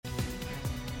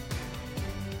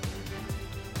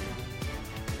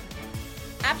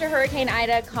After Hurricane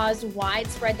Ida caused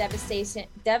widespread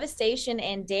devastation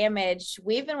and damage,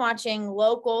 we've been watching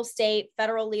local, state,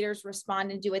 federal leaders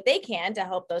respond and do what they can to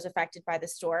help those affected by the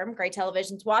storm. Gray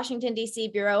Television's Washington, D.C.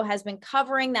 bureau has been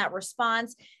covering that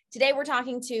response. Today, we're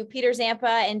talking to Peter Zampa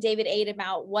and David Ade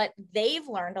about what they've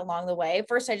learned along the way.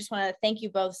 First, I just want to thank you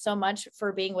both so much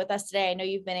for being with us today. I know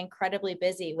you've been incredibly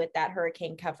busy with that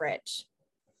hurricane coverage.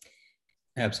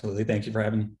 Absolutely. Thank you for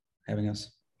having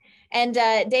us. And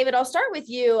David, I'll start with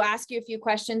you, ask you a few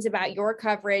questions about your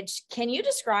coverage. Can you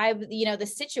describe, the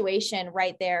situation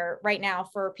right there, right now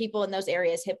for people in those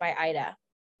areas hit by Ida?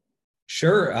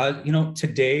 Sure.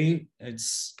 Today it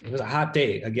was a hot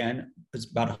day. Again,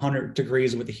 it's about 100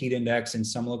 degrees with the heat index in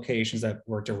some locations that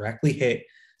were directly hit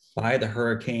by the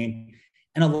hurricane.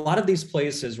 And a lot of these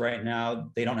places right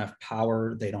now, they don't have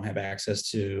power. They don't have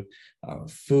access to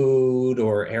food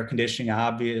or air conditioning,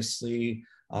 obviously.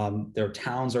 Their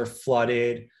towns are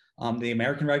flooded. The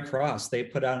American Red Cross, they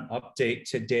put out an update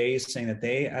today saying that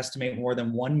they estimate more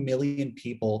than 1 million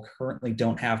people currently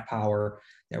don't have power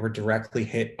that were directly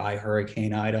hit by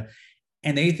Hurricane Ida.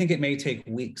 And they think it may take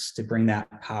weeks to bring that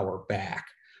power back.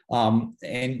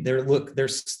 And they're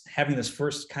having this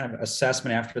first kind of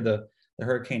assessment after the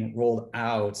hurricane rolled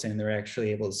out, and they're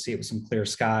actually able to see it with some clear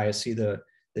skies, see the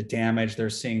damage. They're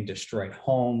seeing destroyed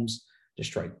homes,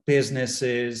 destroyed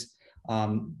businesses.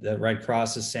 The Red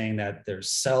Cross is saying that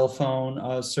there's cell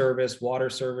phone service,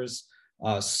 water service,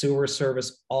 sewer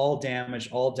service, all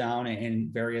damaged, all down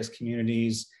in various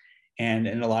communities. And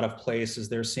in a lot of places,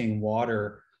 they're seeing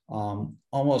water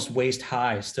almost waist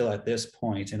high still at this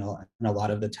point in a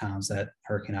lot of the towns that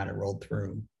Hurricane Ida rolled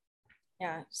through.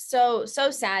 Yeah, so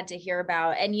sad to hear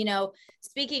about. And,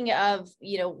 speaking of,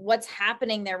 what's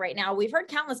happening there right now, we've heard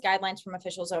countless guidelines from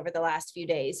officials over the last few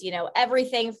days,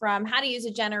 everything from how to use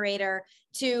a generator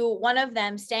to one of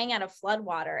them staying out of flood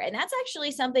water. And that's actually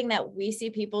something that we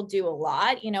see people do a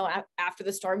lot. After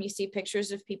the storm, you see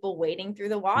pictures of people wading through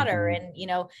the water and,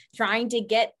 trying to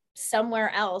get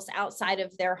somewhere else outside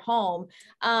of their home.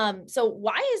 So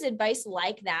why is advice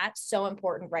like that so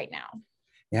important right now?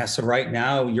 Yeah, so right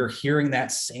now you're hearing that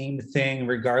same thing,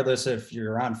 regardless if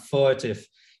you're on foot, if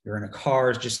you're in a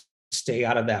car, just stay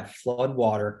out of that flood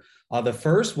water. The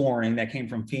first warning that came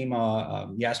from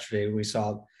FEMA yesterday, we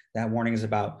saw that warning is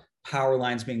about power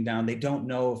lines being down. They don't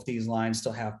know if these lines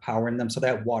still have power in them, so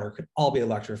that water could all be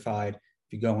electrified.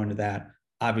 If you go into that,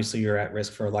 obviously you're at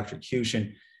risk for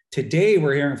electrocution. Today,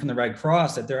 we're hearing from the Red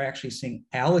Cross that they're actually seeing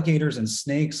alligators and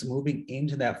snakes moving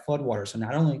into that flood water. So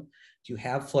not only do you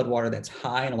have flood water that's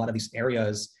high in a lot of these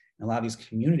areas and a lot of these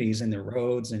communities in their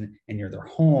roads and near their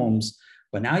homes,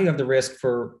 but now you have the risk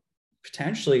for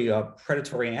potentially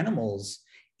predatory animals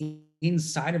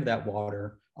inside of that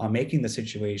water, making the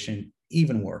situation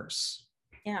even worse.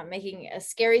 Yeah, making a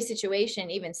scary situation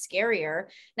even scarier.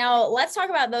 Now, let's talk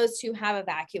about those who have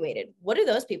evacuated. What do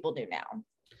those people do now?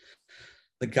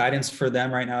 The guidance for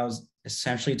them right now is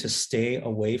essentially to stay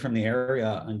away from the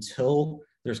area until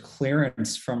there's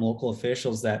clearance from local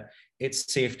officials that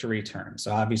it's safe to return.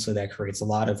 So obviously that creates a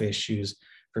lot of issues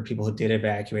for people who did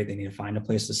evacuate. They need to find a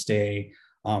place to stay.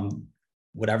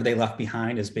 Whatever they left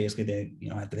behind is basically they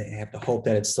have to hope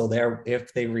that it's still there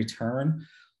if they return.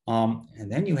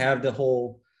 And then you have the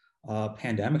whole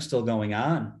pandemic still going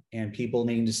on, and people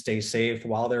needing to stay safe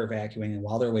while they're evacuating and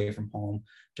while they're away from home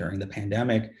during the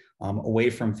pandemic, away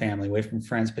from family, away from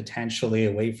friends, potentially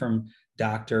away from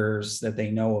doctors that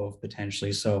they know of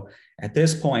potentially. So at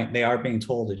this point, they are being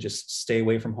told to just stay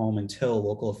away from home until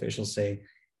local officials say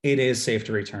it is safe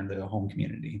to return to the home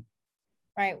community.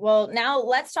 Right. Well, now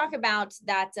let's talk about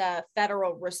that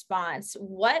federal response.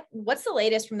 What's the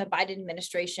latest from the Biden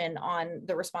administration on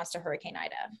the response to Hurricane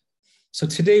Ida? So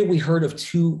today we heard of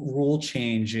 2 rule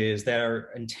changes that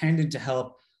are intended to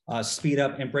help speed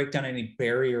up and break down any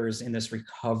barriers in this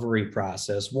recovery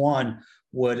process. One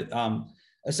would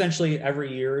essentially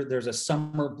every year there's a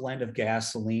summer blend of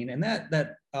gasoline, and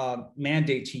that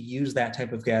mandate to use that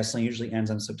type of gasoline usually ends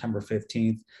on September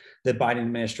 15th. The Biden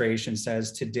administration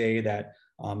says today that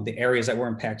the areas that were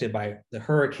impacted by the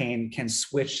hurricane can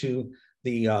switch to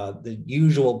the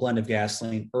usual blend of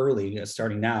gasoline early,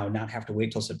 starting now, not have to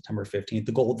wait till September 15th.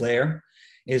 The goal there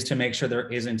is to make sure there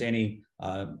isn't any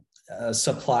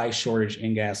supply shortage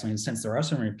in gasoline, since there are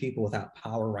so many people without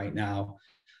power right now,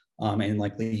 and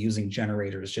likely using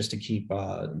generators just to keep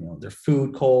their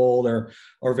food cold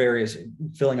or various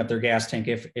filling up their gas tank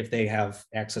if they have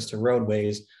access to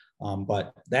roadways.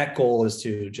 But that goal is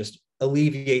to just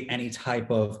alleviate any type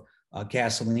of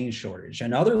gasoline shortage.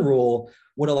 Another rule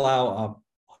would allow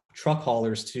truck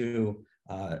haulers to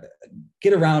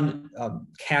get around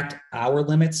capped hour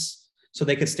limits so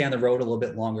they could stay on the road a little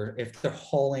bit longer if they're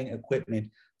hauling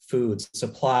equipment, food,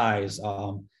 supplies,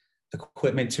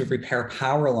 equipment to repair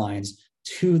power lines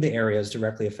to the areas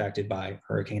directly affected by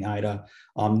Hurricane Ida.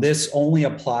 This only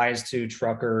applies to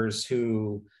truckers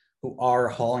who are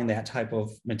hauling that type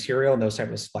of material and those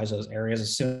type of supplies to those areas.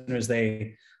 As soon as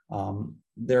they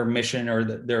their mission or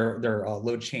their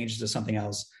load changes to something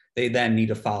else, they then need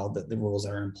to follow the rules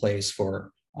that are in place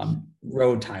for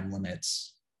road time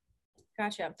limits.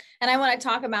 Gotcha. And I want to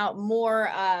talk about more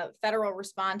federal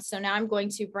response. So now I'm going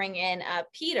to bring in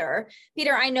Peter.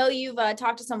 Peter, I know you've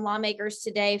talked to some lawmakers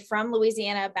today from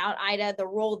Louisiana about Ida, the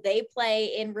role they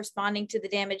play in responding to the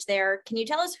damage there. Can you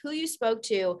tell us who you spoke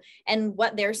to and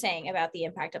what they're saying about the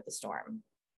impact of the storm?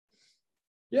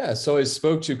 Yeah, so I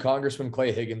spoke to Congressman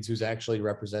Clay Higgins, who's actually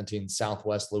representing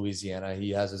Southwest Louisiana. He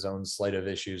has his own slate of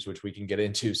issues, which we can get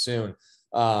into soon.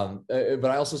 But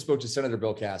I also spoke to Senator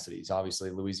Bill Cassidy. He's obviously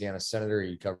Louisiana senator.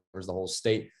 He covers the whole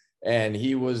state. And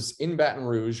he was in Baton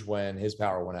Rouge when his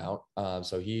power went out.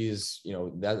 So he's,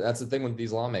 that's the thing with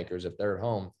these lawmakers. If they're at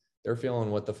home, they're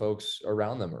feeling what the folks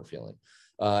around them are feeling.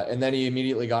 And then he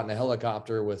immediately got in a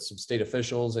helicopter with some state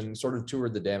officials and sort of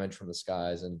toured the damage from the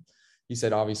skies. And he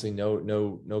said, obviously,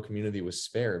 no community was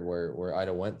spared where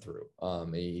Ida went through.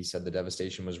 He said the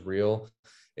devastation was real.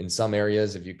 In some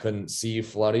areas, if you couldn't see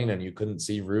flooding and you couldn't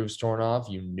see roofs torn off,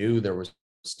 you knew there was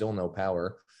still no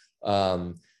power.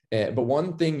 But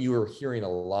one thing you were hearing a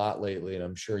lot lately, and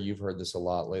I'm sure you've heard this a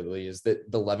lot lately, is that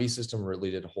the levee system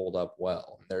really did hold up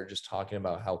well. They're just talking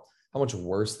about how much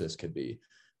worse this could be,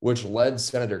 which led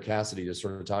Senator Cassidy to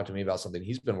sort of talk to me about something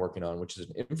he's been working on, which is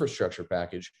an infrastructure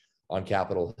package on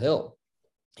Capitol Hill.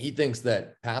 He thinks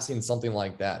that passing something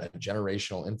like that, a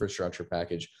generational infrastructure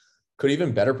package, could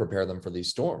even better prepare them for these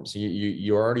storms.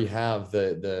 You already have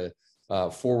the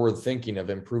forward thinking of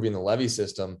improving the levee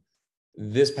system.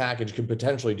 This package could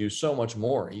potentially do so much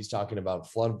more. He's talking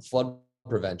about flood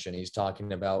prevention. He's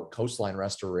talking about coastline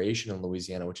restoration in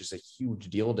Louisiana, which is a huge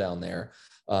deal down there.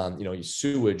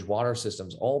 Sewage, water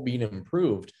systems, all being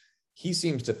improved. He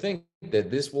seems to think that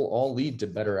this will all lead to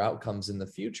better outcomes in the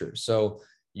future. So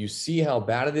you see how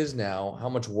bad it is now, how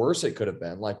much worse it could have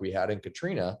been, like we had in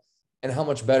Katrina, and how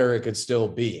much better it could still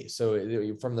be.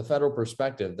 So from the federal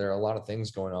perspective, there are a lot of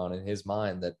things going on in his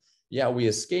mind that, yeah, we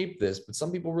escaped this, but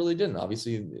some people really didn't.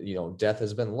 Obviously, death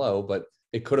has been low, but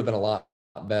it could have been a lot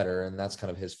better. And that's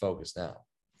kind of his focus now.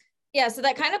 Yeah, so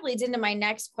that kind of leads into my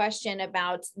next question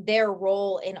about their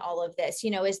role in all of this.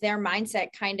 Is their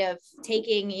mindset kind of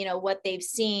taking, what they've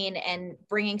seen and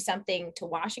bringing something to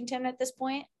Washington at this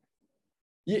point?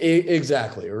 Yeah,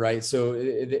 exactly. Right. So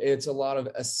it's a lot of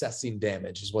assessing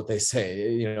damage is what they say.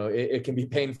 It can be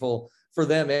painful for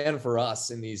them and for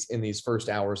us in these first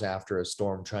hours after a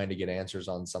storm, trying to get answers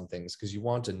on some things, because you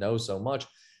want to know so much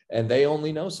and they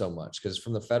only know so much, because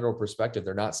from the federal perspective,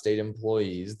 they're not state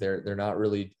employees. They're not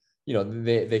really,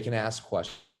 they can ask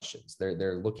questions.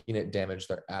 They're looking at damage.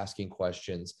 They're asking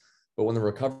questions. But when the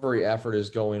recovery effort is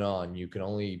going on, you can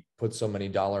only put so many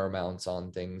dollar amounts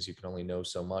on things. You can only know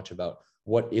so much about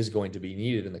what is going to be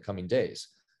needed in the coming days.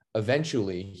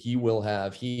 Eventually, he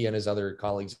and his other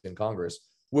colleagues in Congress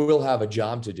will have a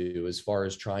job to do as far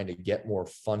as trying to get more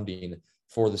funding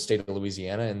for the state of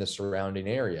Louisiana and the surrounding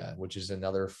area, which is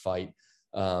another fight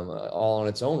all on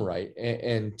its own right.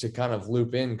 And to kind of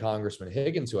loop in Congressman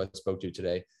Higgins, who I spoke to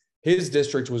today, his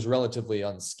district was relatively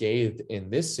unscathed in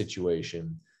this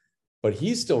situation, but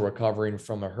he's still recovering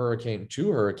from two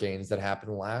hurricanes that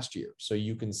happened last year. So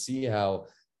you can see how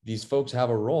these folks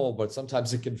have a role, but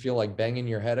sometimes it can feel like banging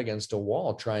your head against a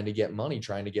wall, trying to get money,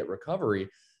 trying to get recovery,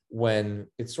 when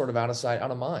it's sort of out of sight, out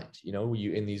of mind.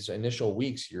 You in these initial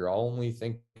weeks, you're only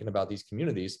thinking about these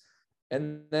communities,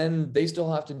 and then they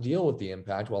still have to deal with the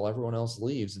impact while everyone else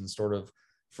leaves and sort of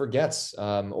forgets,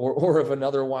 or if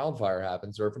another wildfire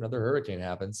happens or if another hurricane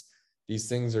happens. These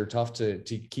things are tough to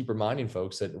keep reminding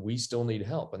folks that we still need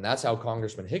help. And that's how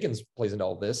Congressman Higgins plays into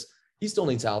all this. He still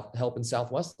needs help in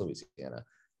Southwest Louisiana.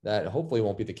 That hopefully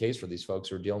won't be the case for these folks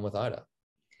who are dealing with Ida.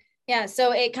 Yeah,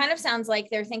 so it kind of sounds like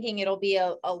they're thinking it'll be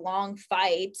a long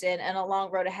fight and a long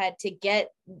road ahead to get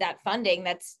that funding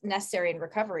that's necessary in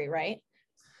recovery, right?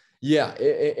 Yeah,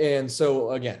 and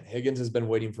so again, Higgins has been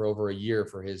waiting for over a year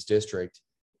for his district,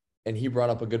 and he brought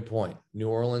up a good point. New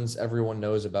Orleans, everyone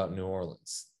knows about New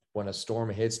Orleans. When a storm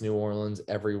hits New Orleans,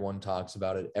 everyone talks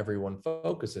about it, everyone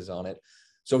focuses on it.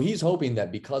 So he's hoping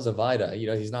that because of Ida,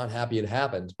 he's not happy it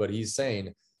happened, but he's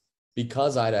saying,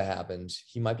 because Ida happened,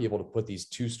 he might be able to put these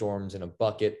two storms in a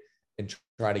bucket and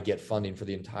try to get funding for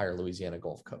the entire Louisiana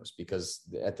Gulf Coast, because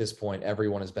at this point,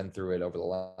 everyone has been through it over the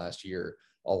last year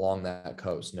along that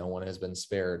coast. No one has been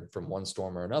spared from one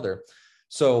storm or another.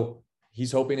 So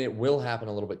he's hoping it will happen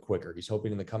a little bit quicker. He's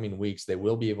hoping in the coming weeks they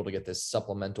will be able to get this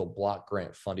supplemental block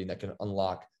grant funding that can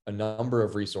unlock a number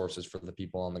of resources for the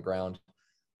people on the ground.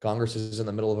 Congress is in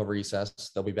the middle of a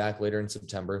recess. They'll be back later in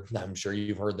September. I'm sure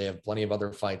you've heard they have plenty of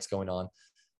other fights going on.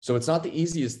 So it's not the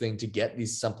easiest thing to get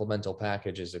these supplemental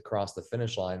packages across the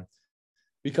finish line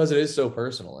because it is so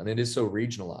personal and it is so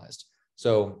regionalized.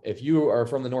 So if you are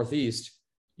from the Northeast,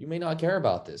 you may not care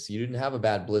about this. You didn't have a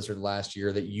bad blizzard last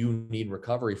year that you need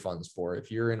recovery funds for.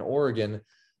 If you're in Oregon,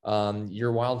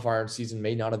 your wildfire season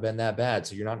may not have been that bad.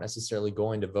 So you're not necessarily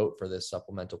going to vote for this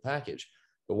supplemental package.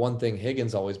 But one thing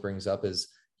Higgins always brings up is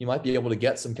you might be able to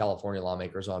get some California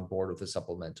lawmakers on board with the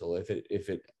supplemental if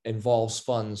it involves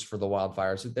funds for the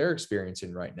wildfires that they're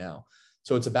experiencing right now.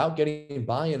 So it's about getting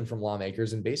buy-in from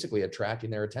lawmakers and basically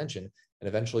attracting their attention and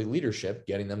eventually leadership,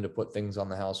 getting them to put things on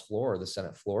the House floor or the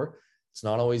Senate floor. It's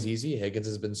not always easy. Higgins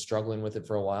has been struggling with it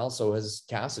for a while. So has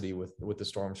Cassidy with the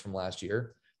storms from last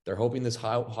year. They're hoping this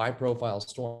high profile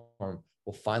storm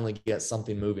will finally get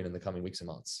something moving in the coming weeks and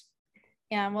months.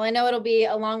 Yeah, well, I know it'll be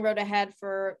a long road ahead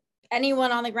for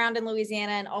anyone on the ground in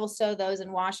Louisiana and also those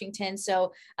in Washington.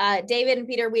 So David and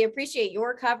Peter, we appreciate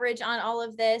your coverage on all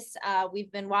of this.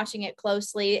 We've been watching it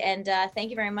closely, and thank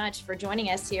you very much for joining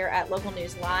us here at Local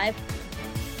News Live.